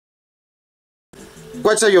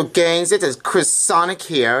What's up, your games? It is Chris Sonic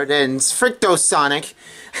here, and it's Fricto Sonic.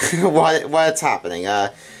 What's happening?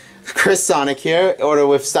 Chris Sonic here, order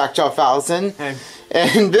with Stockjaw 1000. Hey.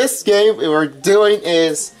 And this game we're doing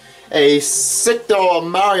is a Sicto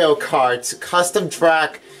Mario Kart custom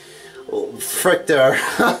track Frictor.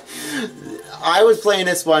 I was playing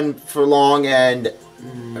this one for long, and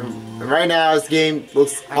right now this game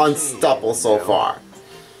looks unstoppable so far.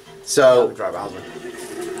 So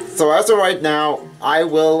as of right now, I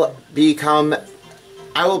will become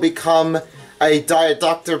a Diet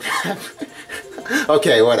Dr. Pepper.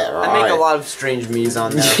 Okay, whatever. I make a lot of strange me's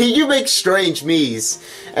on there. You make strange me's,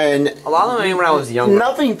 and a lot of them made when I was younger.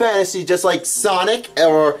 Nothing fantasy, just like Sonic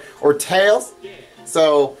or Tails.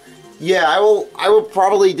 So yeah, I will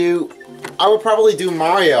probably do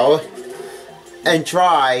Mario and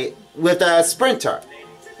try with a Sprinter,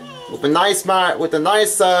 with a nice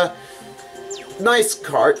nice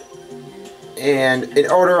kart, and in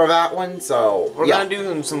order of that one. So we're gonna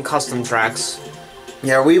do some custom tracks.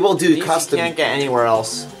 Yeah, we will do These custom. You can't get anywhere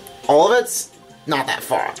else. All of it's not that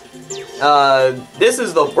far. We're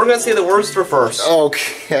gonna say the worst for first.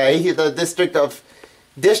 Okay, the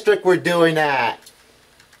district we're doing that,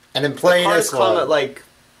 and then playing this one. The cars come at like,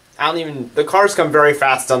 the cars come very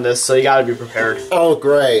fast on this, so you gotta be prepared. Oh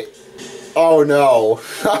great! Oh no!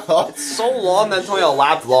 It's so long that it's only a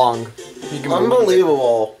lap long.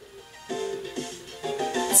 Unbelievable.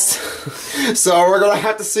 So we're gonna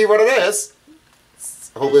have to see what it is.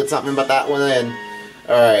 Hopefully it's something about that one in.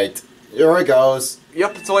 Alright, here it goes.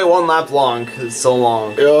 Yep, it's only one lap long, because it's so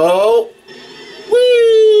long. Oh!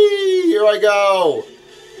 Whee! Here I go!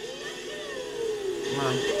 Come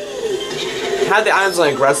on. Had the items on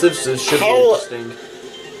aggressive, so it should be interesting.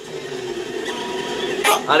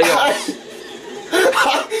 How'd it go?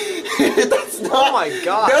 That's not, oh my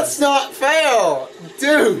god. That's not fair!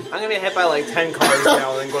 Dude! I'm gonna get hit by like 10 cars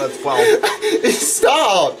now and then go to 12.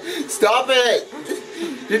 Stop! Stop it!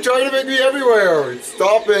 You're trying to make me everywhere!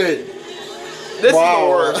 Stop it! This is the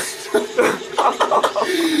worst.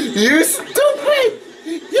 You stupid!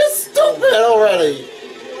 You're stupid already!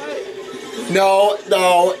 What?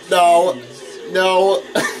 No.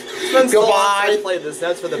 Goodbye! I played this,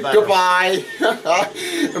 that's for the better. Goodbye!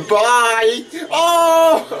 Bye!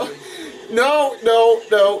 Oh! No!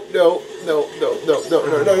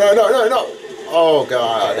 Oh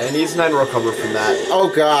god. And he's not recover from that. Oh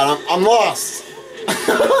god, I'm lost.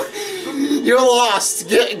 You're lost.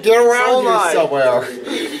 Get around here somewhere.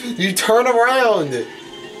 You turn around.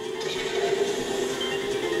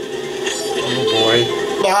 Oh boy.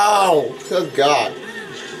 No. Oh god.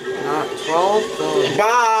 12.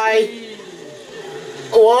 Bye.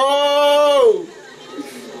 Whoa.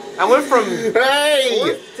 I went from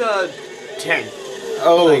hey to 10.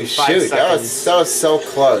 Oh like shoot, that was so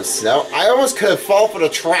close. No, I almost could have fallen for the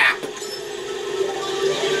trap.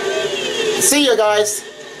 See you guys.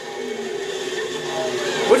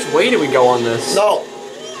 Which way do we go on this? No.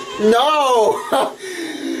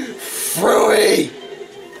 Fruity!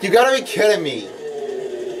 You gotta be kidding me.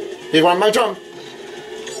 You want my jump?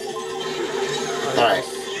 Alright.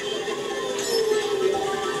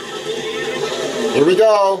 Here we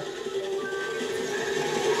go.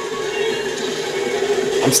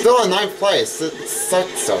 I'm still in 9th place. It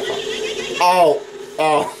sucks so far.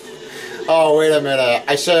 Oh, wait a minute.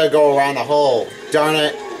 I should have go around the hole. Darn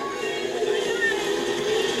it.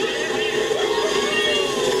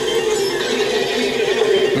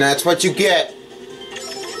 And that's what you get.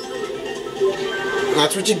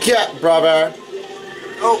 That's what you get, brother.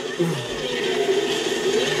 Oh.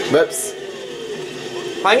 Whoops.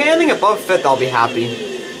 If I get anything above 5th, I'll be happy.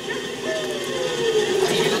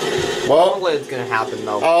 Well, Hopefully it's gonna happen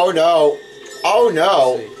though. Oh no. Oh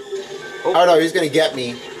no. Oh no, he's gonna get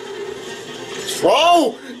me.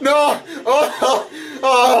 Oh! No!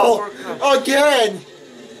 Oh! Again!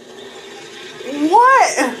 What?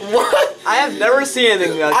 What? I have never seen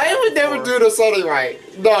anything like that. I would never do this anyway.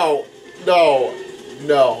 No.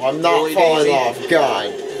 I'm not Really falling easy. off.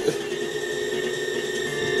 God.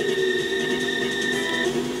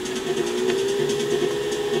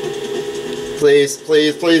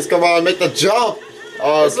 Please, come on, make the jump.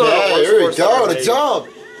 Okay, here we go, the jump.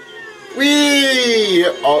 Whee!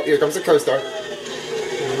 Oh, here comes the coaster.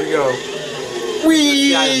 Here we go.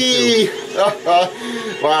 Whee!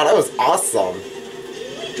 Wow, that was awesome.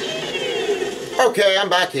 Okay, I'm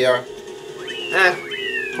back here.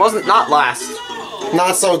 Wasn't not last.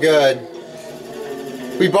 Not so good.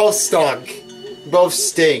 We both stunk. We both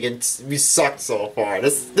stink, and we suck so far.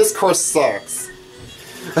 This course sucks.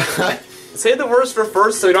 Say the worst for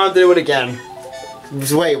first so we don't have to do it again.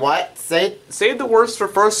 Wait, what? Save the worst for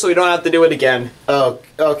first so we don't have to do it again. Oh,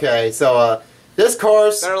 okay. So, this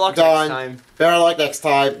course, Better luck done. next time. Better luck next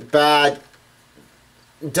time. Bad.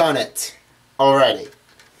 Done it. Already.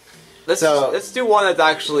 Let's do one that's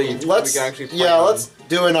actually... Let's, we can actually play yeah, on. let's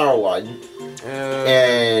do another one.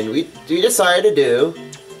 And we decided to do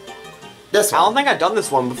this I one. don't think I've done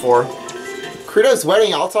this one before. Krito's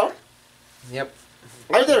Wedding Altar? Yep.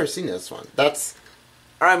 I've never seen this one. That's...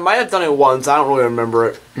 Or I might have done it once, I don't really remember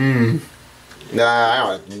it. Nah, I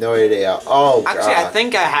don't have no idea. Oh, Actually, God. I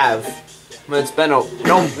think I have. But it's been a...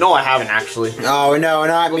 No, I haven't, actually. Oh, no,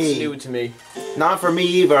 not It looks me. new to me. Not for me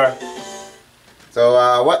either.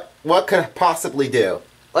 So, what could I possibly do?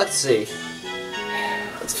 Let's see.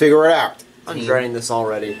 Let's figure it out. I'm dreading this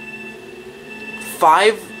already.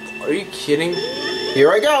 5? Are you kidding?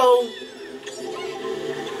 Here I go.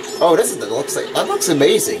 Oh, that looks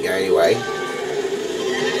amazing anyway.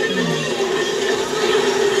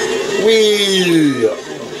 Wee.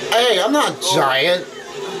 Hey, I'm not giant.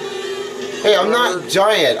 Hey, I'm not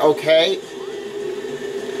giant, okay?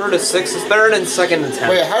 Third to 6 is third and second and 10.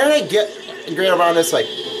 Wait, how did I get around this way?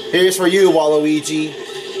 Here's for you, Waluigi.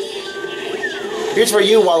 Here's for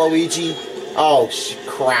you, Waluigi. Oh,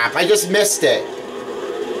 crap. I just missed it.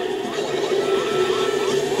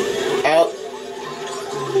 Oh.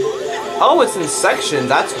 Oh, it's in sections.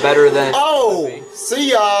 That's better than... Oh! See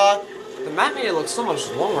ya! The map made it look so much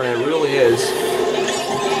longer than it really is.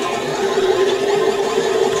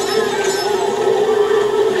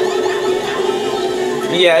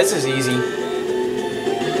 Yeah, this is easy.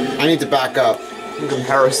 I need to back up. In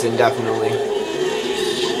comparison, definitely.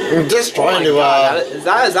 I'm just trying Oh my to, God, is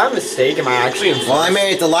that a mistake? Am I actually in front? Well, I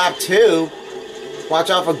made it to lap 2.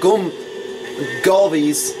 Watch out for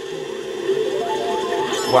Gulvies.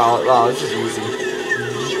 Wow, this is easy.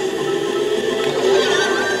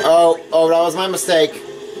 Oh, that was my mistake.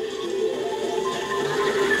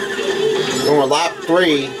 We're lap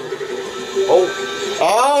 3.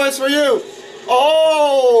 Oh, it's for you!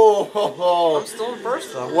 Oh! I'm still in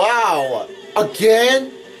first, though. Wow!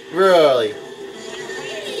 Again? Really?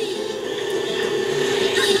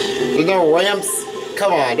 There's no ramps?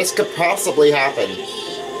 Come on, this could possibly happen.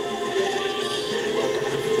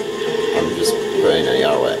 I'm just putting it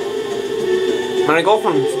our way. I'm gonna go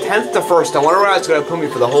from 10th to 1st. I wonder where that's gonna put me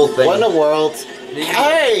for the whole thing. What in the world? Maybe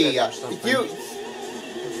Hey! You...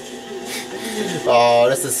 Oh,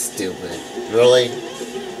 this is stupid. Really?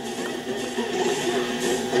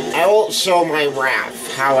 I will show my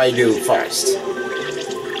wrath how I do first.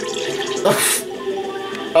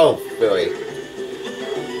 Oh, really?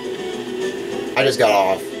 I just got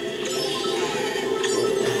off.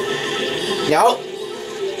 No!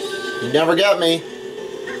 You never get me.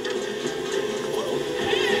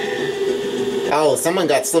 Oh, someone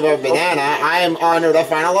got slipped of a banana. I am on to the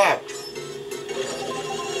final lap.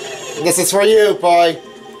 This is for you, boy.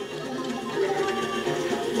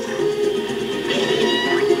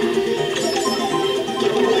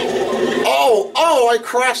 Oh, I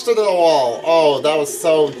crashed into the wall. Oh, that was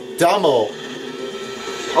so dumb-o.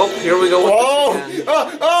 Oh, here we go with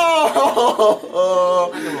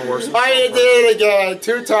Oh, worse. I did it again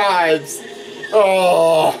 2 times.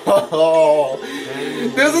 Oh,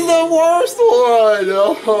 this is the worst one.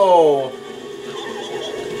 Oh.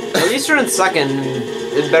 At least you're in second.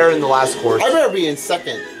 It's better than the last course. I better be in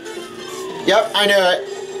second. Yep, I knew it.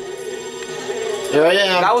 Here I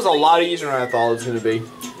am. That was a lot easier than I thought it was going to be.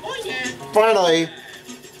 Finally,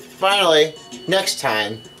 next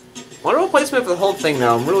time. I wonder what placement for the whole thing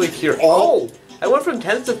now. I'm really curious. Oh. I went from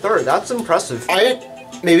 10th to 3rd. That's impressive.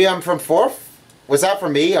 Maybe I'm from 4th? Was that for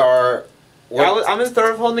me, or... Yeah, I'm in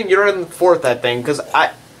 3rd holding. You're in 4th, I think, because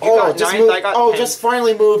I... got just 9th, moved, I got 10th. just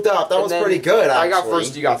finally moved up. That was pretty good, actually. I got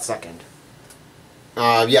 1st, you got 2nd.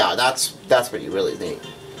 Yeah, that's what you really need.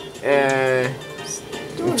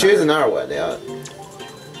 Choose another one, yeah.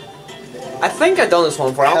 I think I've done this one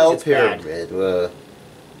before. I Hell don't think it's bad. Pyramid.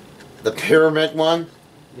 The pyramid one?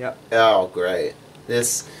 Yep. Oh, great.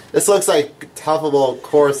 This looks like a toughable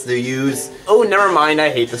course to use. Oh, never mind. I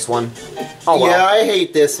hate this one. Oh, well. Yeah, I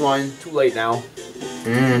hate this one. Too late now.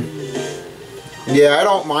 Yeah, I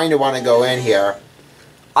don't mind to want to go in here.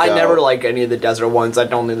 I So- never like any of the desert ones. I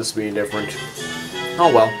don't think this will be any different. Oh,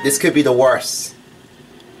 well. This could be the worst.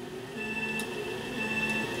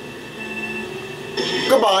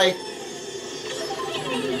 Goodbye.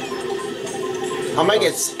 I might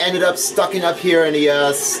get ended up stuck up here in the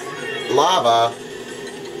lava.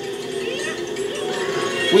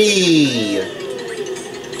 Whee!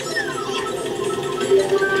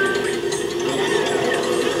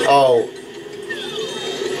 Oh.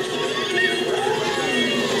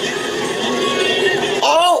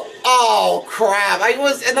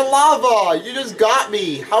 the lava! You just got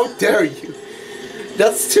me! How dare you?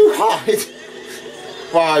 That's too high.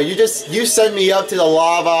 Wow, you send me up to the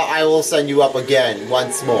lava, I will send you up again,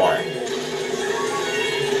 once more.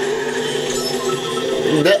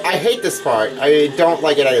 I hate this part. I don't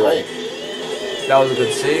like it anyway. That was a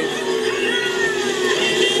good save.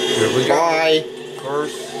 Here we go. Bye.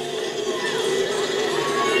 First.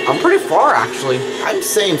 I'm pretty far, actually. I'm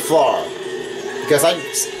saying far. Because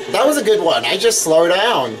that was a good one. I just slowed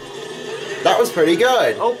down. That was pretty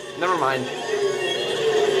good. Oh, never mind.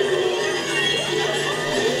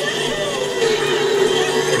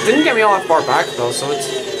 It didn't get me all that far back, though, so it's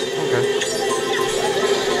okay.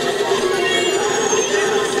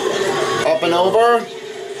 Up and over.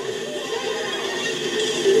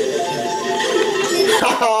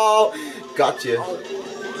 Oh, gotcha. Oh,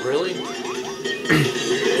 really?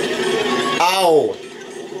 Ow.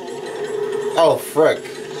 Oh, frick.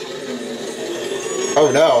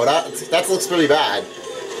 Oh no, that looks really bad.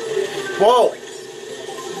 Whoa.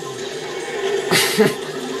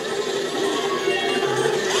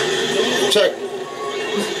 Check.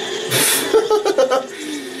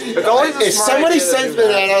 If somebody sends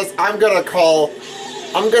bananas, I'm gonna call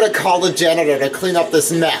the janitor to clean up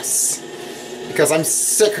this mess. Because I'm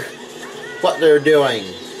sick of what they're doing.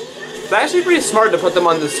 It's actually pretty smart to put them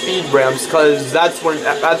on the speed ramps, because that's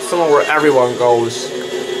somewhere where everyone goes.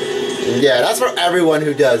 Yeah, that's for everyone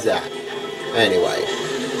who does that. Anyway.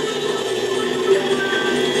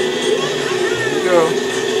 Here we go.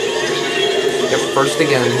 Yep, first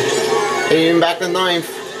again. Aim back to ninth.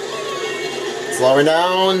 Slowing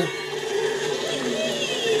down.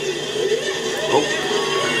 Oh.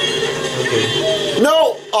 Okay.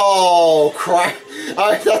 No! Oh, crap.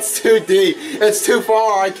 That's too deep. It's too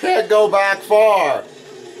far. I can't go back far.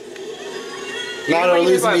 Now they're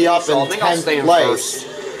losing me up in 10th place.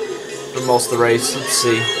 For most of the race. Let's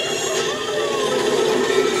see.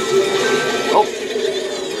 Oh.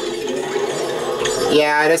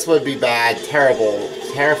 Yeah, this would be bad. Terrible.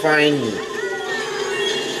 Terrifying.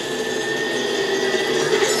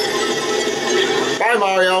 Bye,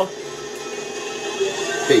 Mario.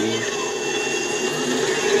 Baby.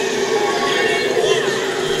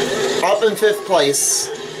 Up in 5th place.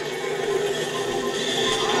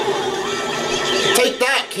 Take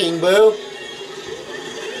that, King Boo.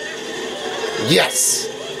 Yes.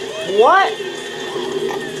 What?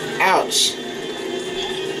 Ouch.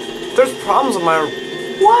 There's problems with my...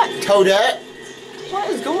 What? Toadette? What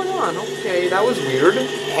is going on? Okay, that was weird.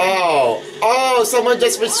 Oh. Oh, someone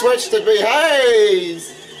just switched to me. Hey!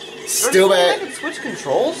 Stupid. I can switch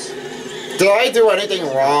controls? Did I do anything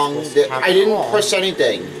wrong? I didn't push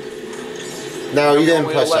anything. No, you didn't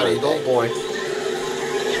push anything. Oh boy.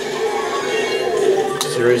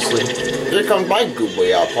 Seriously. Here comes my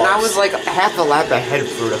goobly out. I was like half a lap ahead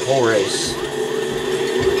for the whole race.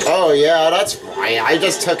 Oh yeah, that's right. I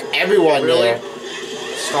just took everyone there.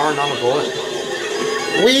 Star, not a bullet.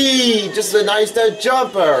 Wee! Just a nice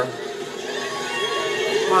jumper.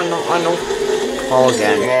 Come on, no, I know. Fall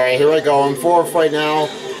again. Alright, here we go. I'm 4th right now.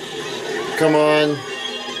 Come on.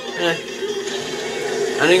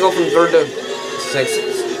 I didn't go from 3rd to 6th.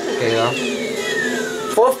 Okay, though.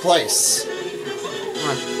 4th place.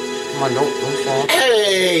 Come on, don't fall.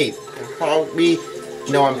 Hey! Pal me.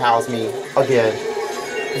 No one pals me. Again.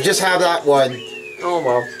 Just have that one. Oh,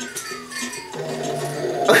 well.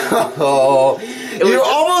 Oh. You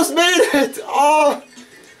almost made it! Oh!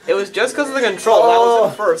 It was just because of the control. That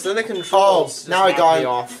was in 1st, then the controls. Oh, now I got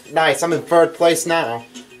off. Nice, I'm in 3rd place now.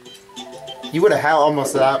 You would have had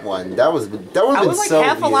almost that one. That would have been so I was like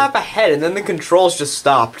half a lap ahead, and then the controls just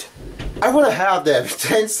stopped. I would have had that.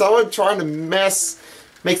 Then someone trying to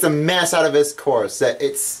makes a mess out of his course. That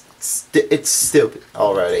it's stupid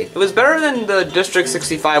already. It was better than the District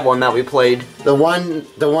 65 one that we played. The one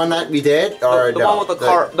that we did, or the one with the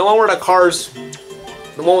car, the one where the cars,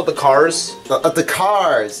 the one with the cars. The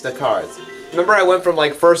cars. Remember, I went from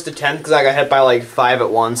like 1st to 10th because I got hit by like 5 at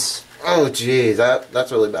once. Oh jeez,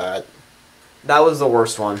 that's really bad. That was the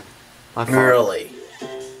worst one. Really?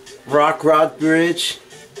 Rock Bridge?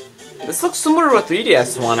 This looks similar to a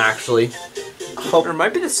 3DS one, actually. Or it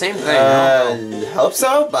might be the same thing. Hope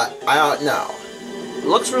so, but I don't know. It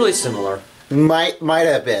looks really similar. Might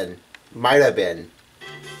have been.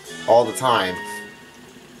 All the time.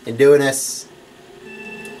 In doing this.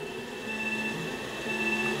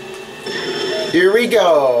 Here we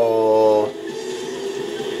go.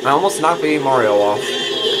 I almost knocked Baby Mario off.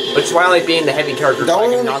 Which is why I like being the heavy character.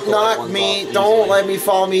 Don't knock me. Don't let me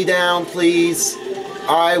fall me down, please.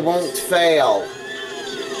 I won't fail.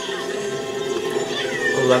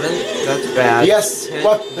 11? That's bad. Yes. 10.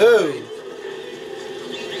 What? Who?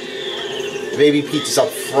 Baby Peach is up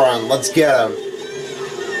front. Let's get him.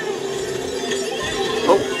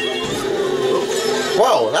 Oh.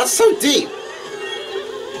 Whoa, that's so deep.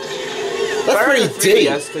 That's pretty deep.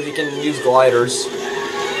 Yes, because you can use gliders.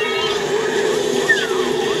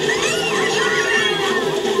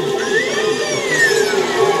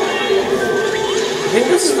 I think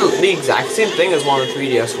this is the exact same thing as one of the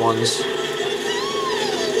 3DS ones.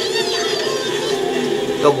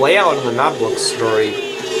 The layout of the map looks very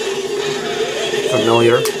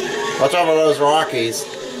familiar. Watch out for those Rockies.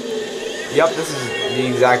 Yep, this is the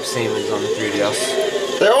exact same as on the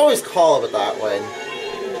 3DS. They always call it that way.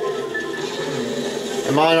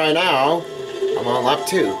 And mine right now, I'm on lap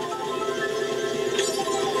 2.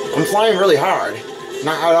 I'm flying really hard.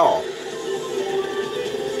 Not at all.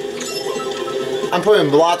 I'm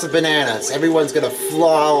putting lots of bananas. Everyone's gonna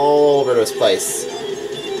fly all over this place.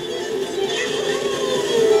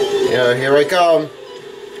 Yeah, here I come.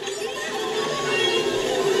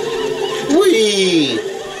 Whee!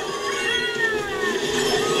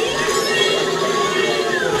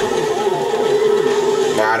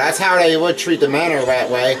 Wow, that's how they would treat the manor that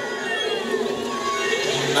way.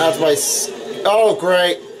 That's my... Oh,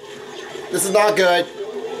 great. This is not good.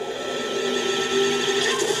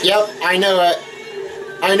 Yep, I knew it.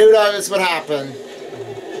 I knew that this would happen.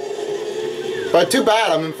 But too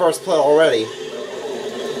bad I'm in first place already.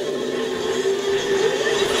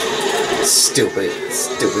 Stupid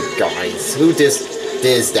guys. Who just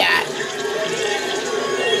does that?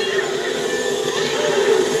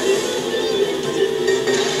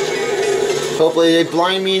 Hopefully they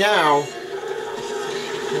blind me now.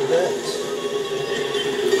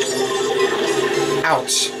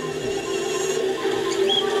 Ouch.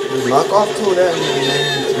 Knock off to that.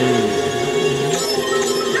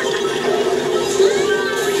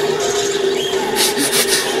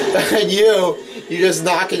 And you just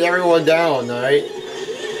knocking everyone down, alright?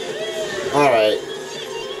 Alright.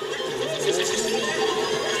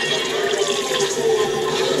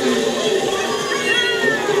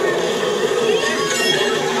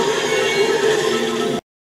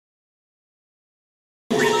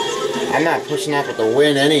 I'm not pushing up to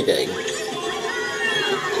win anything.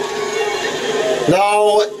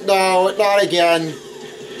 No, not again.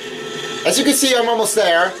 As you can see, I'm almost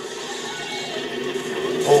there.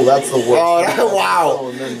 Oh, that's the worst. Oh,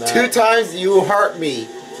 wow. 2 times you hurt me.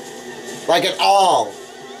 Like at all.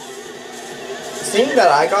 Seeing that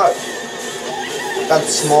I got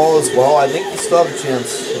small as well, I think you still have a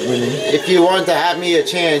chance of winning. If you want to have me a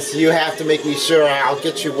chance, you have to make me sure I'll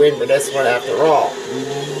get you win for this one after all.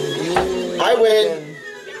 I win.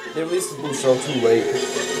 At least the boost too late.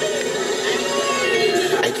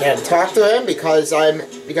 I can't talk to him because I'm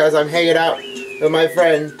hanging out with my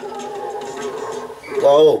friend.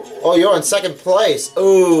 Whoa! Oh, you're in second place.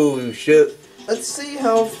 Oh shit! Let's see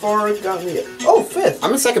how far it got me. Oh, 5th.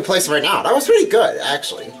 I'm in second place right now. That was pretty good,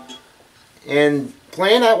 actually. And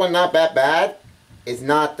playing that one not that bad is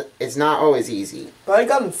not always easy. If I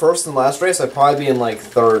got in first in the last race, I'd probably be in like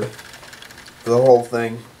 3rd for the whole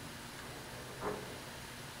thing.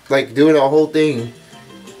 Like doing the whole thing.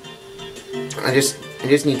 I just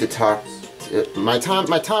need to talk. My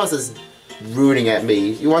Thomas is rooting at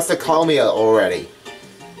me. He wants to call me already.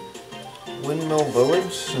 Windmill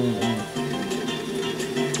Village?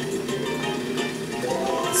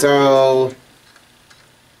 So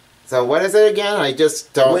what is it again? I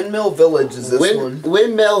just don't... Windmill Village is this one.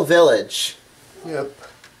 Windmill Village. Yep.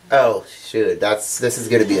 Oh, shoot. This is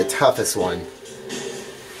going to be the toughest one.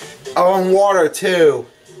 Oh, and water, too.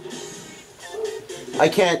 I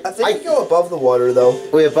can't... I think we go above the water, though.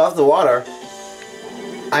 We're above the water?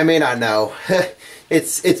 I may not know.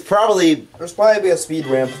 It's probably... There's probably a speed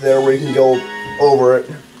ramp there where you can go over it.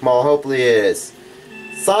 Well, hopefully it is.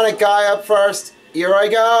 Sonic Guy up first. Here I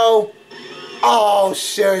go. Oh,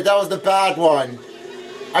 shit. That was the bad one.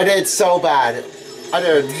 I did so bad. I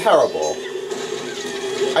did terrible.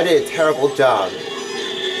 I did a terrible job.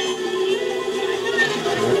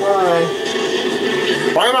 Bye.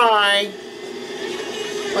 Bye-bye.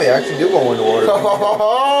 Oh, you actually do go underwater.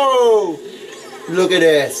 Oh, look at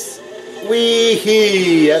this.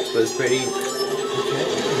 Wee-hee. That was pretty.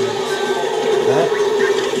 That.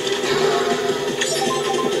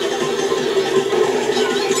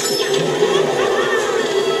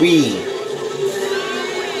 Wee.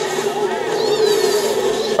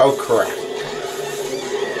 Oh, crap.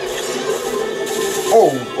 Oh,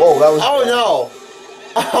 that was. Oh, no.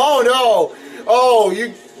 Oh, no. Oh,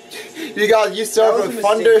 you started with a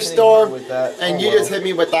thunderstorm, and you just hit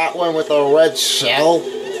me with that one with a red shell.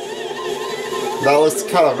 That was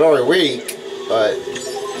kind of very weak, but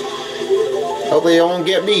hopefully it won't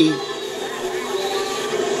get me.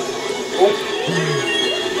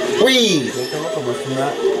 Whee! They can recover from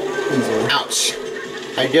that easily. Ouch.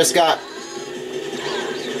 I just got...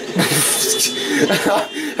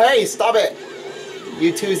 Hey, stop it!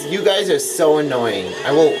 You guys are so annoying.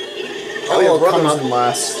 I will come up in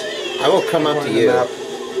last. I will come up to you.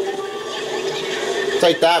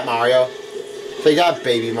 Take that, Mario. Take that,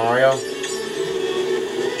 baby Mario.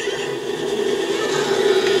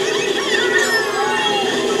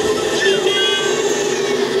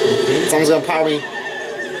 Someone's gonna power me.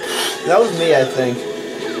 That was me, I think.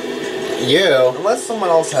 You? Unless someone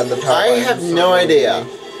else had the power. I have no idea.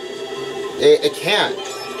 It can't.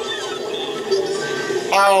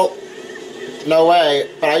 Oh, no way.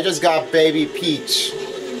 But I just got Baby Peach.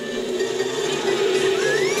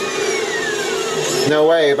 No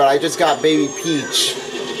way, but I just got Baby Peach.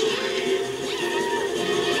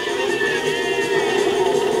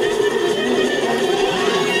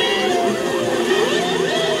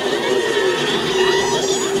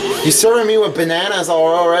 You're serving me with bananas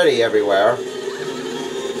already everywhere.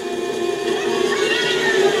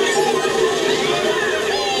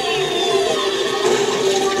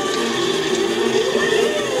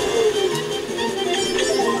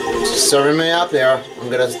 Serving me up there. I'm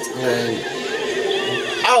gonna...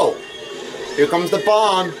 Oh! Here comes the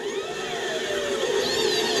bomb.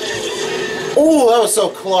 Oh, that was so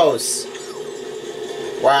close.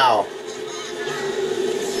 Wow.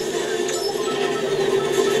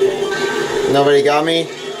 Nobody got me?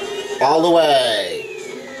 All the way.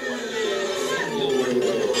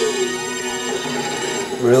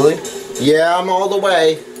 Really? Yeah, I'm all the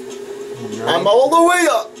way. No. I'm all the way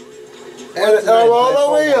up. And I'm all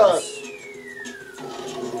the way up.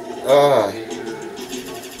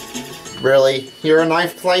 Really? You're in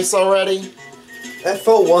 9th place already? I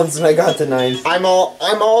fell once and I got to 9th. I'm all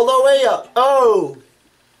the way up. Oh.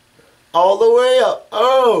 All the way up.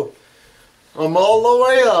 Oh. I'm all the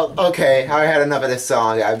way up. Okay, I had enough of this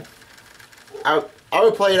song. I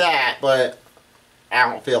would play that, but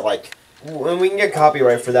I don't feel like. And we can get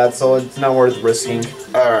copyright for that, so it's not worth risking.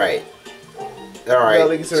 All right. All right. Yeah,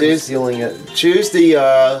 we can start stealing it. Choose the.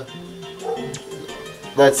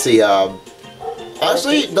 Let's see.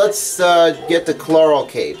 Actually, let's get the chloral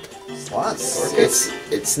cape. Slot circuit.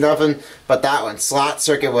 It's nothing but that one. Slot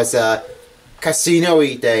circuit was a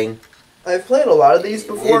casino-y thing. I've played a lot of these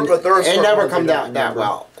before, but there are it never comes out that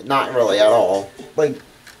well. Not really at all. Like,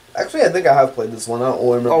 actually, I think I have played this one. I don't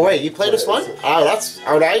remember. Oh wait, you played this one? Oh, that's.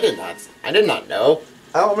 Oh, I did not know.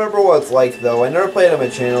 I don't remember what it's like though. I never played on my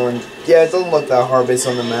channel, and yeah, it doesn't look that hard based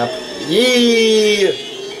on the map. Yee.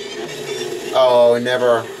 Oh,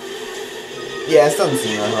 never. Yeah, it doesn't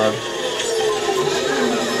seem that hard.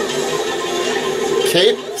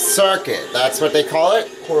 Cape circuit. That's what they call it.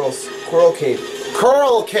 Coral Cape.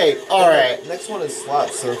 Coral cape. All right. Next one is slot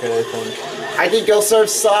circuit, I think. I think you'll serve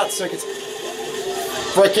slot circuits.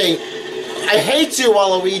 Freaking! I hate you,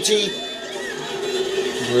 Waluigi.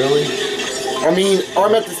 Really? I mean, or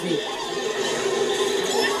I meant to be.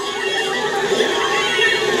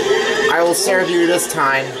 I will serve you this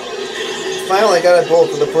time. Finally, I got it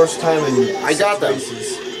both for the first time in I got them.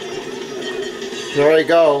 races. There we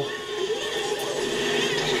go.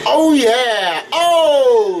 Oh yeah!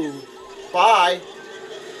 Oh! Bye.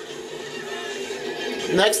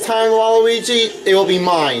 Next time, Waluigi, it will be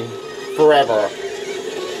mine. Forever.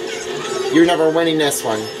 You're never winning this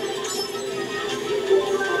one.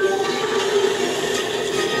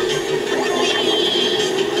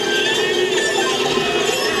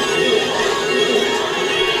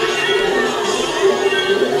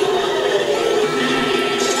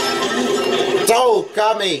 Oh,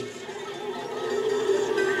 got me.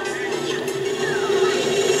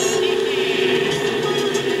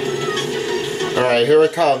 Alright, here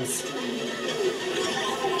it comes.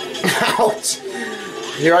 Ouch!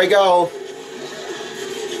 Here I go.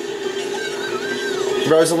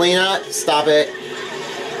 Rosalina, stop it.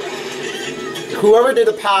 Whoever did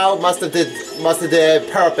the POW must have did it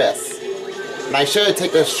purpose. And I should have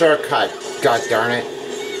taken a shortcut. God darn it.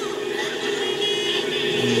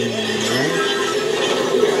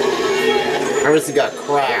 I just got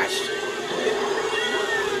crashed.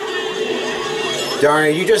 Darn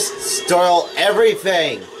it, you just stole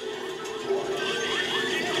everything!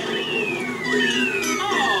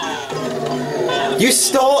 You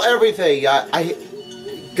stole everything!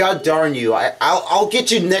 God darn you. I'll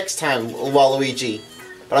get you next time, Waluigi.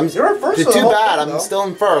 But I'm You're in first. too bad, I'm still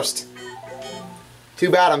in first.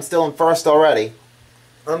 Too bad, I'm still in first already.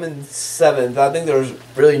 I'm in 7th. I think there's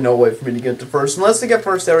really no way for me to get to first. Unless I get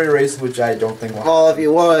first every race, which I don't think will. Well, if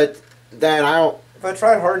you would, then I don't... If I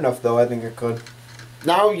tried hard enough, though, I think I could.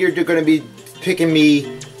 Now you're going to be picking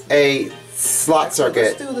me a slot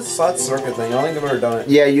circuit. Let's do the slot circuit thing. I don't think I've ever done it.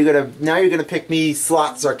 Yeah, now you're gonna pick me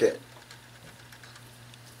slot circuit.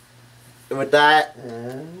 And with that,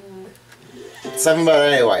 something about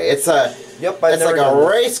anyway. It's a Yep, it's like a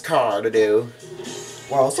race car to do.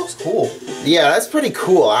 Wow, this looks cool. Yeah, that's pretty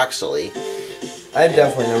cool actually. I've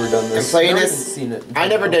definitely never done this. I'm playing I've this. Seen it. I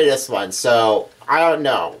never did this one, so I don't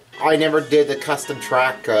know. I never did the custom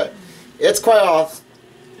track. It's quite off.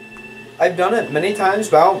 I've done it many times,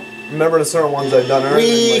 but I don't remember the certain ones I've done.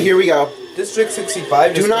 Here we go. District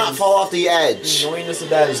 65. Do not fall off the edge. The annoyingness of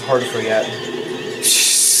that is hard to forget.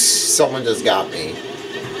 Someone just got me.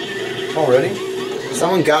 Already?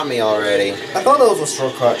 Someone got me already. I thought that was a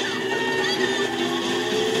shortcut.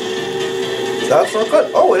 Is that a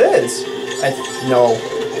shortcut? Oh, it is. No.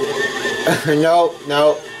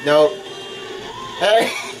 No.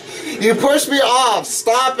 Hey, you pushed me off.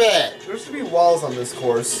 Stop it. There should be walls on this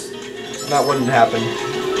course. That wouldn't happen.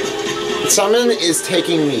 Someone is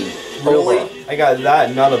taking me. Really? Over. I got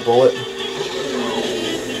that, not a bullet.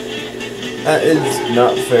 That is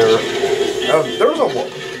not fair. There was a wall.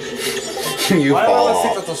 You Why fall do I always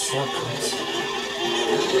think off. that's a shortcut?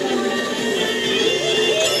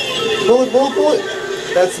 Bullet.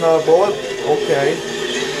 That's not a bullet. Okay.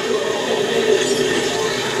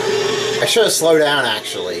 I should have slowed down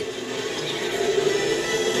actually.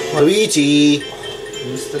 Luigi.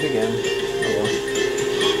 Missed it again. Oh,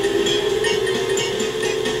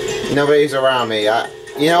 Nobody's around me.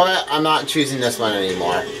 You know what? I'm not choosing this one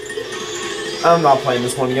anymore. well. I'm not playing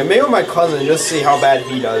this one again. Maybe with my cousin just see how bad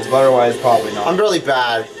he does, but otherwise probably not. I'm really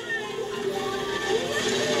bad.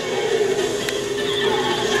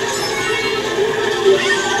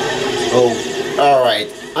 Oh.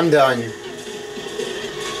 Alright, I'm done.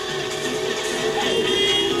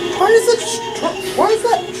 Why is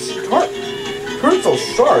that turn so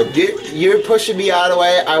sharp? You're pushing me out of the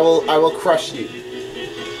way. I will crush you.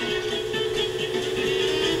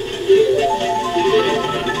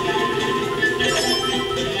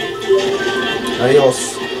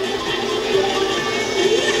 Adios.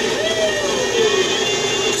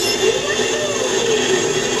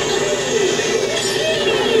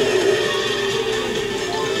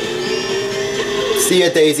 See ya,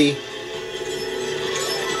 Daisy.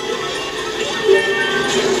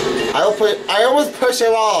 I almost pushed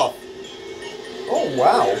him off. Oh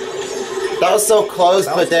wow. That was so close,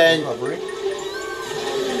 That but was then good recovery.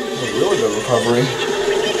 A really good recovery.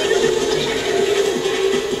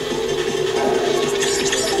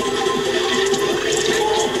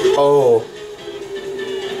 oh.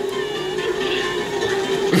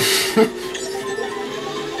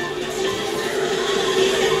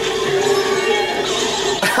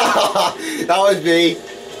 That was me.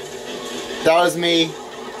 That was me.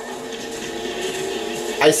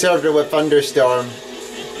 I served it with Thunderstorm.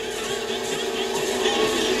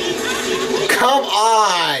 Come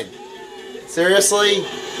on! Seriously?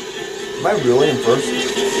 Am I really in first?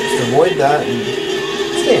 Just avoid that and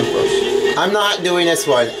stay in first. I'm not doing this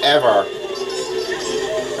one, ever.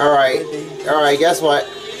 Alright, guess what?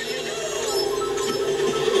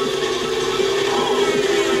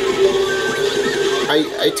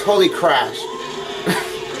 I totally crashed.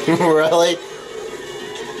 Really?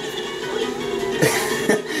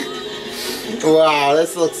 Wow,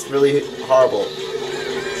 this looks really horrible.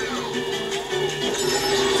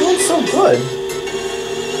 It looks so good.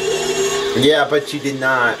 Yeah, but you did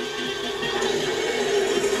not.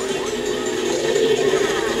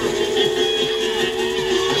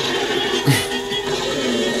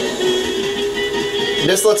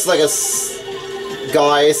 This looks like a...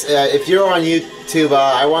 Guys, if you're on YouTube,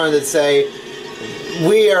 I wanted to say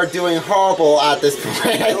we are doing horrible at this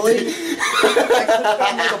point. Really? I could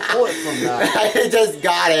have made a bullet from that. I just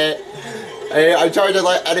got it. I'm trying to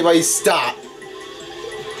let anybody stop.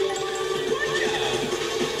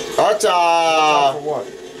 For what?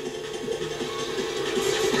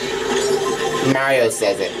 Mario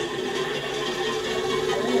says it.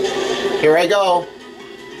 Here I go.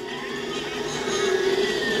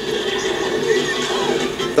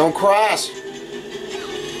 Don't crash.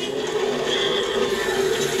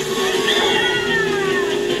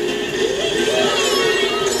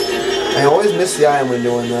 I always miss the eye when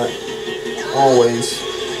doing that. Always.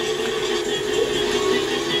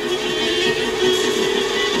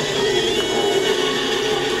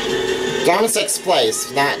 I'm in 6th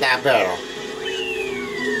place. Not that better.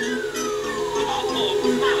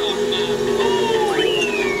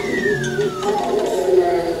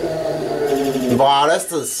 Wow,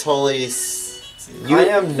 this is totally... I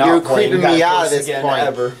am not you're playing creeping that me out at course this again, point.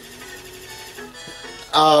 ever.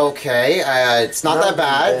 Okay, it's not that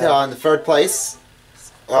bad. On the 3rd place.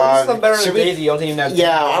 Something better than should we- Daisy. You don't even have.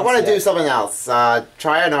 Yeah, I want to do yet. something else.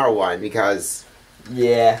 Try another one because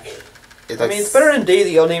Yeah. it I mean, it's better than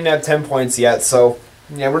Daisy. You don't even have 10 points yet, so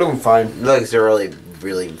yeah, we're doing fine. looks really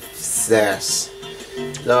sis.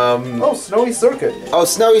 Oh, Snowy Circuit. Oh,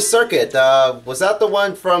 Snowy Circuit. Was that the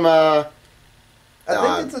one from I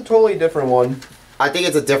think it's a totally different one. I think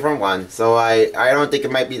it's a different one. So I don't think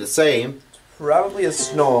it might be the same. Probably a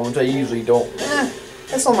snow one, which I usually don't.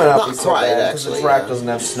 This one might not be Not so quite, bad because the actually, track yeah. doesn't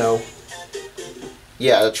have snow.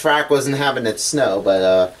 Yeah, the track wasn't having its snow,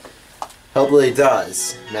 but hopefully it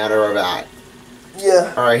does. Matter of that.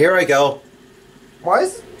 Yeah. All right, here I go. Why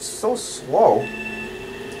is it so slow?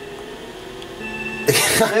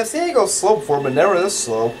 I've seen it go slow before, but never this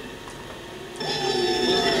slow.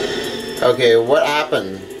 Okay, what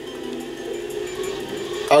happened?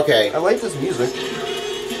 Okay. I like this music.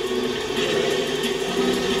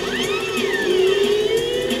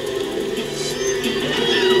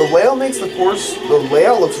 The layout makes the course. The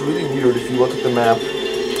layout looks really weird if you look at the map.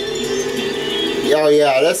 Oh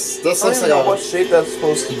yeah, this I don't looks even like know a what shape that's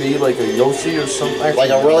supposed to be, like a Yoshi or something. like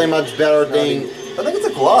a really much better thing. I think it's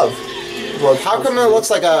a glove. How come it looks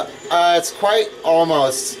like a? It's quite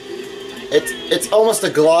almost. It's almost a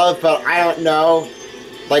glove, but I don't know.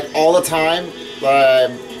 Like all the time, but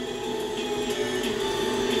I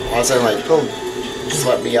was saying like, so,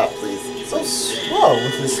 sweat me up, please. so slow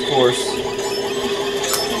with this course?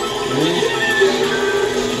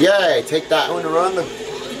 Yay! Take that. Going to run the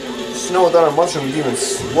snow without a mushroom is even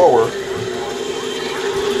slower.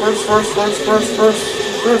 First.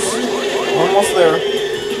 Almost there.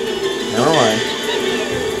 Never mind.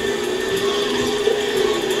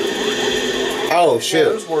 Oh Yeah, shoot!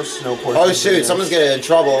 there's worse snow courses. Oh than shoot! this. Someone's getting in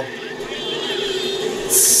trouble.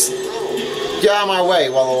 Get out of my way,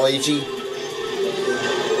 Waluigi.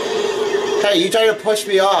 Hey, you try to push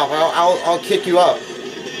me off? I'll kick you up.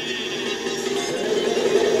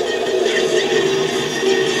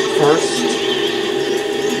 First.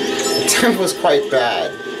 The temp was quite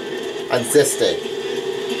bad. Insisted.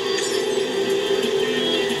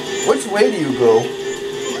 Which way do you go?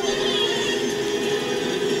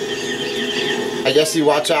 I guess you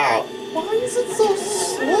watch out. Why is it so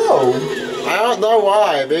slow? I don't know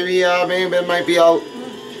why. Maybe it might be a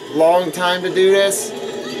long time to do this.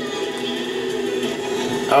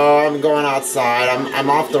 Oh, I'm going outside. I'm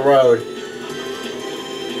off the road.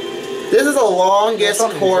 This is the longest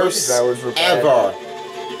course ever.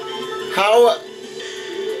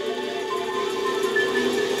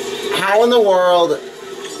 How in the world?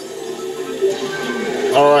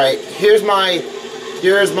 All right, here's my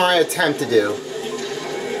attempt to do.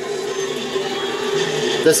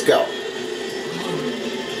 Let's go.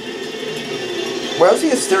 Why was he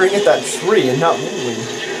staring at that tree and not moving?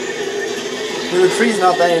 The tree's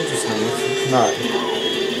not that interesting. It's not.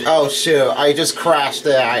 Oh shoot! I just crashed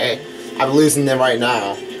there. I'm losing them right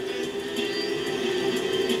now.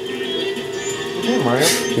 Hey Mario.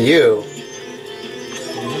 You.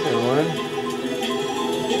 Okay, Lauren.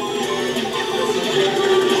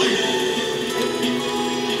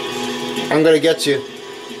 I'm gonna get you.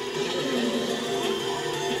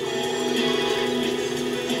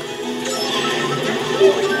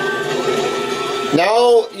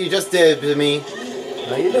 No, you just did to me.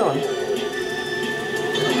 How you doing?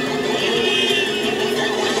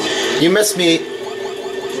 You missed me.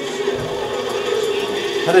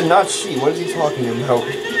 I did not cheat. What is he talking about?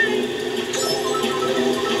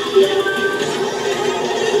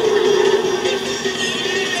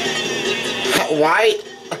 Why?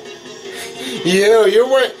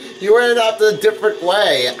 You went up the different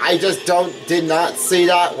way. I just did not see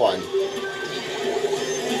that one.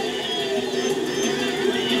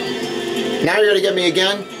 Now you're gonna get me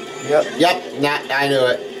again? Yep. Yep. Nah, I knew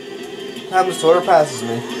it. Happens to whoever passes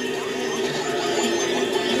me.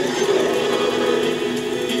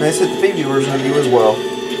 Nice hit the baby version of you as well.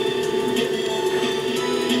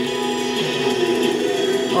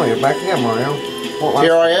 Oh, you're back again, Mario. Well,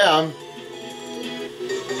 Here I am.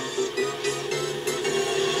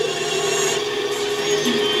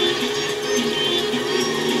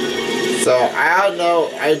 So I have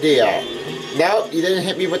no idea. Nope, you didn't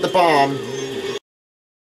hit me with the bomb.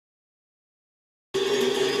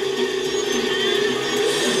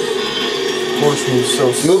 Course moves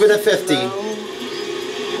so slow. Moving to 50.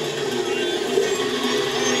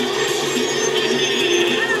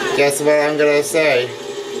 Guess what I'm gonna say?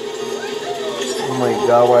 Oh my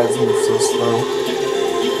god, why is it move so slow?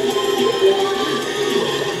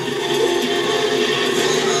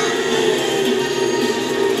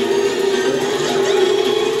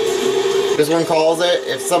 This one calls it.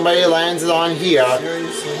 If somebody lands it on here,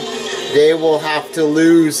 Seriously? they will have to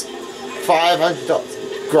lose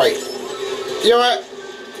 $500. Great. You know what?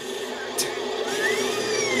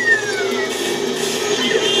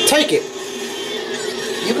 Take it.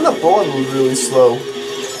 Even the ball moves really slow.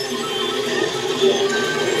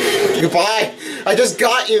 Goodbye. I just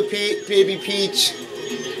got you, baby Peach.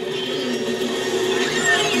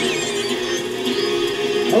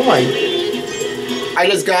 Oh my. I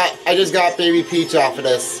just got baby Peach off of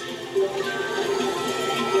this.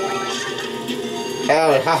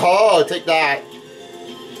 Oh, take that.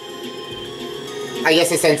 I guess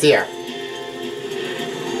it's sent here.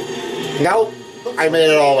 Nope. I made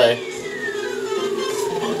it all the way.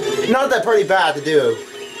 Not that pretty bad to do.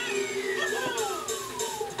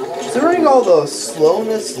 Considering all the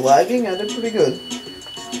slowness lagging, I did pretty good.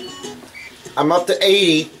 I'm up to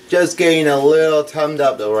 80, just getting a little tummed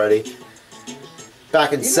up already.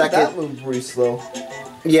 Back in Even second. that moved pretty slow.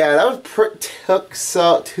 Yeah, that was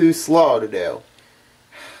too slow to do.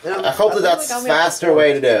 And I hope that's a faster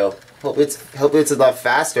way to do. Hope it's a lot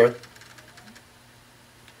faster.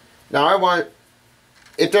 Now I want,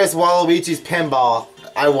 if there's Waluigi's pinball,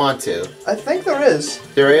 I want to. I think there is.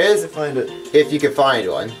 There I is, need to find it. if you can find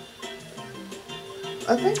one.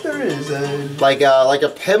 I think there is. Like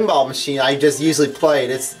a pinball machine I just usually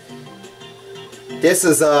played. This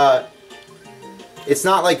is it's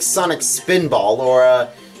not like Sonic Spinball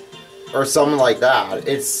or something like that.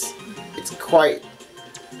 It's quite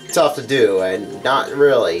tough to do, and not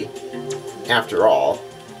really, after all.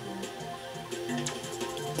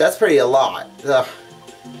 That's pretty a lot. Ugh.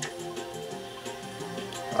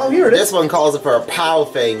 Oh, here it is. This one calls it for a POW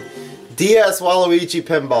thing. DS Waluigi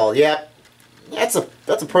pinball. Yep. That's a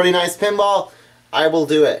pretty nice pinball. I will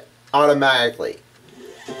do it automatically.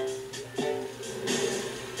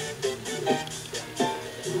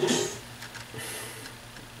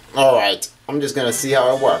 Alright, I'm just gonna see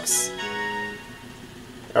how it works.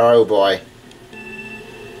 Oh boy.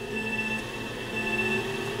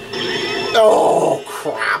 Oh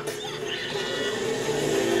crap.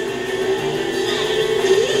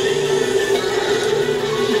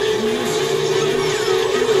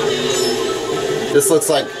 This looks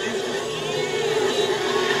like...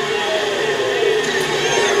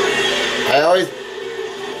 I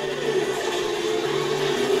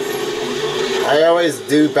always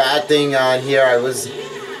do bad thing on here. I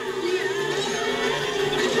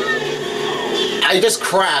just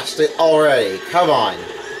crashed it already. Come on.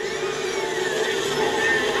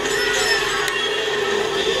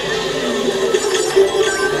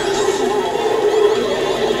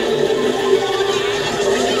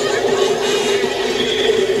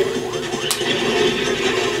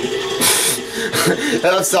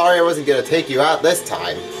 I'm sorry I wasn't gonna take you out that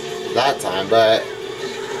time, but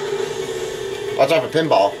watch out for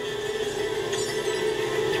pinball.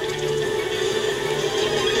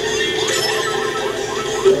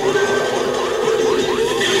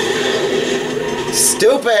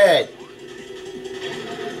 Stupid!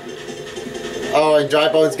 Oh, and Dry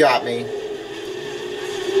Bones got me.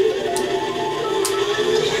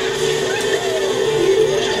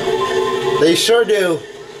 They sure do.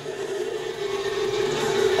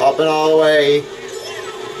 Up and all the way.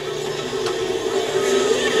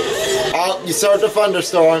 Oh, you started the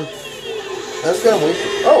thunderstorm. That's gonna wait.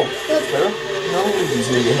 Oh, that's better. No, he's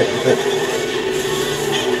gonna get hit with it.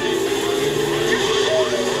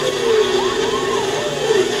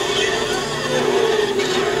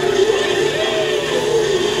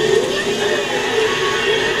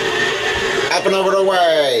 Up and over the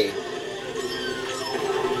way.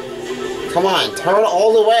 Come on, turn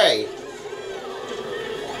all the way.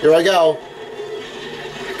 Here I go.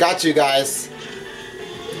 Got you guys.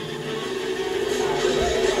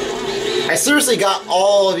 I seriously got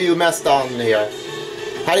all of you messed on here.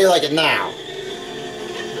 How do you like it now?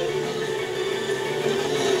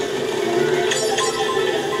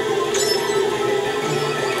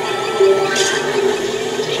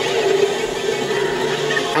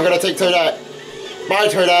 I'm gonna take Toadette. Bye,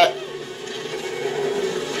 Toadette.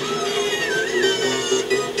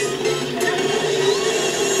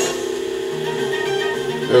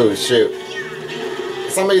 Oh, shoot.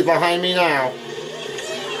 Somebody's behind me now.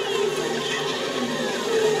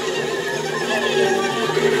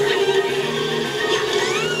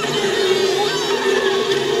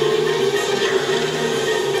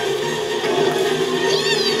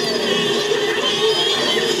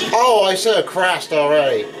 Oh, I should have crashed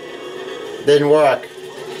already. Didn't work.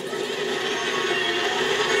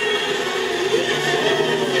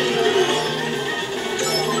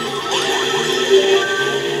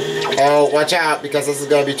 Oh, watch out, because this is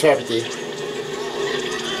going to be tricky.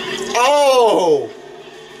 Oh!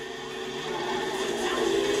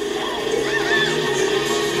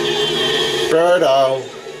 Birdo.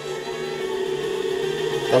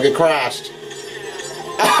 Don't get crashed.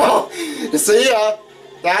 Oh! See ya!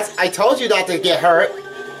 I told you not to get hurt.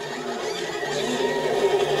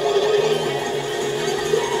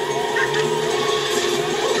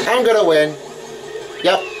 I'm gonna win.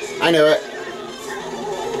 Yep, I knew it.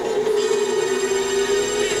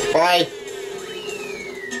 Bye.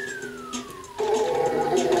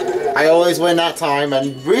 I always win that time,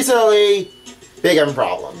 and recently, big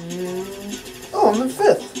problem. Oh, I'm in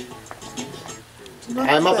 5th.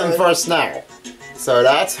 I'm up in 1st now, so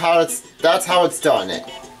that's how it's done. It.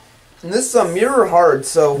 And this is a mirror hard,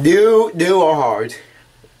 so New or hard.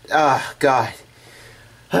 Ah, God.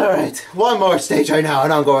 All right, one more stage right now,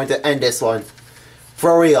 and I'm going to end this one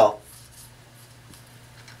for real.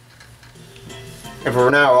 And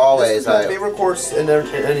for now, always. This is my favorite course in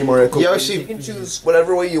any Mario Kart. Yoshi. You can choose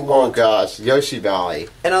whatever way you Oh want. gosh, Yoshi Valley.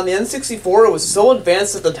 And on the N64, it was so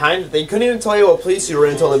advanced at the time that they couldn't even tell you what place you were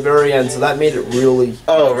in until the very end, so that made it really...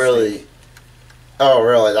 Oh really? Oh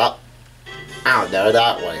really? That I don't know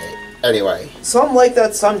that way. Anyway. Some like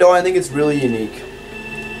that, some don't. I think it's really unique.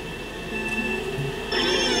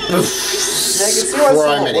 I can see why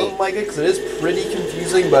someone wouldn't like it, because it is pretty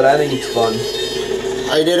confusing, but I think it's fun.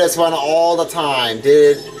 I did this one all the time.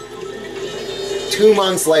 Did it 2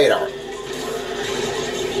 months later.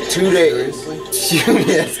 2 days. Seriously? 2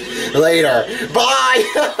 minutes later. Bye!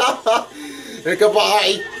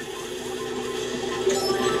 Goodbye!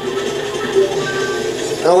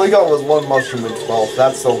 I only got was 1 mushroom in 12.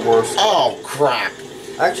 That's the worst. Oh crap.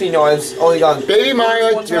 Actually, no, I've only got... Baby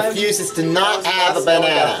Mario one time. refuses to not have a I only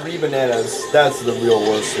got banana. 3 bananas. That's the real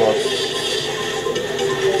worst luck.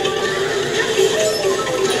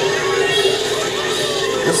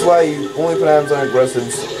 This is why you only put items on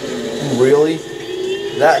aggressives. Really?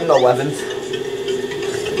 That in 11th?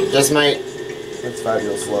 Just might. That's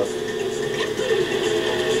fabulous luck.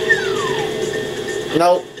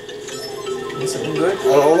 Nope. Something good? A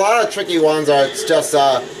lot of tricky ones are just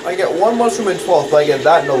I get 1 mushroom in 12th, but I get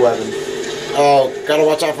that in 11th. oh, gotta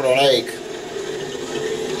watch out for the lake.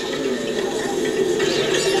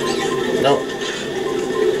 Nope.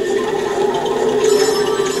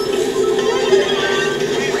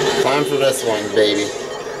 Time for this one, baby.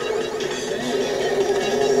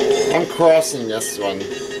 I'm crossing this one.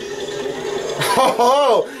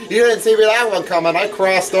 Oh, you didn't see me that one coming. I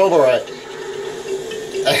crossed over it.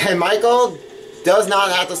 And Michael does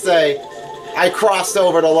not have to say, I crossed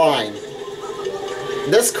over the line.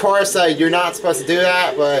 This course, you're not supposed to do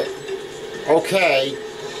that, but okay.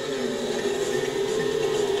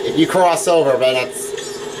 If you cross over, then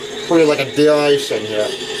that's pretty like a deviation here.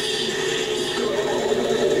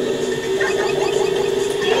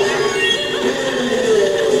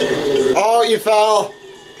 Oh, you fell!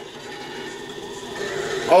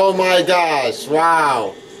 Oh my gosh,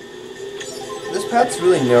 wow. This path's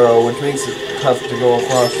really narrow, which makes it tough to go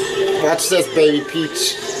across. Watch this, baby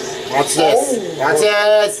Peach. Watch this. Oh, Watch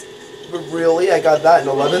this. But really, I got that in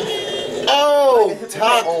 11th? Oh,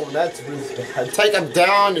 top. Oh, that's really bad. Take them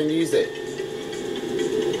down and use it.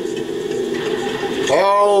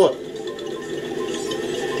 Oh.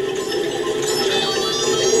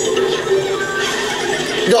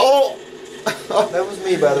 No. That was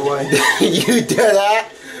me, by the way. You did that?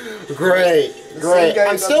 Great. Great.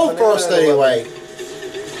 I'm still first anyway.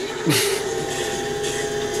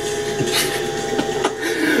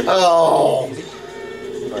 Oh.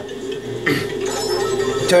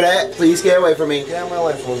 Toadette, please get away from me. Get out of my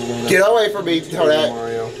life, Rosalina. Get away from me, Toadette.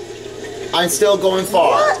 Mario. I'm still going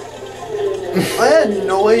far. I had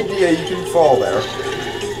no idea you can fall there.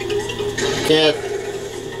 Can't.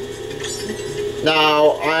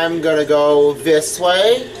 Now I'm gonna go this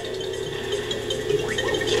way.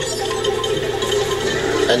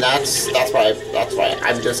 And that's why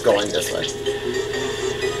I'm just going this way.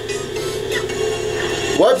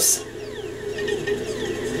 Whoops.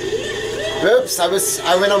 Oops, I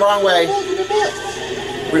went the wrong way.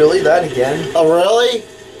 Really? That again? Oh really?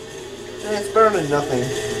 It's better than nothing.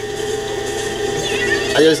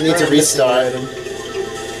 I just need to restart.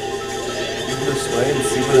 This way and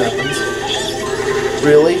see what happens.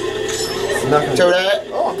 Really? It's not gonna Toadette,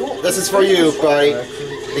 Oh, I'm doing this is for you, buddy.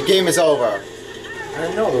 Actually. The game is over. I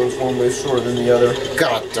didn't know there was one way shorter than the other.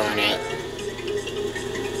 God darn it.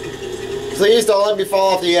 Please don't let me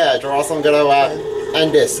fall off the edge, or else I'm gonna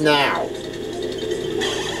end this now.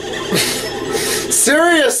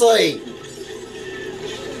 Seriously!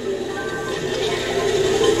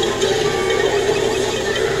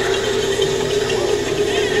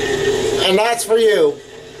 And that's for you.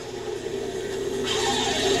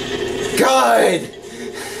 Good!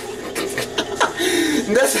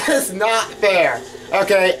 This is not fair.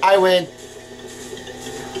 Okay, I win.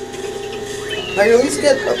 I can at least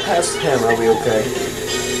get past him, I'll be okay.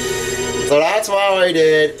 So that's what I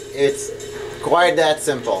did. It's quite that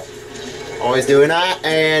simple. Always doing that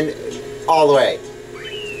and all the way.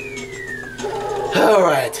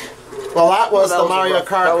 Alright. Well, that was the Mario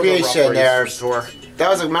Kart creation there. Sure. That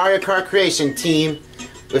was a Mario Kart creation team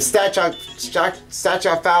with Statue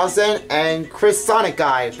 1000 and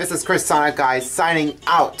Chrissonicguy. This is Chrissonicguy signing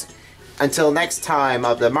out until next time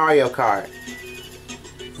of the Mario Kart.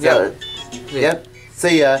 So, yep.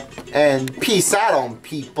 See ya and peace out on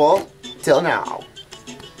people. Till now.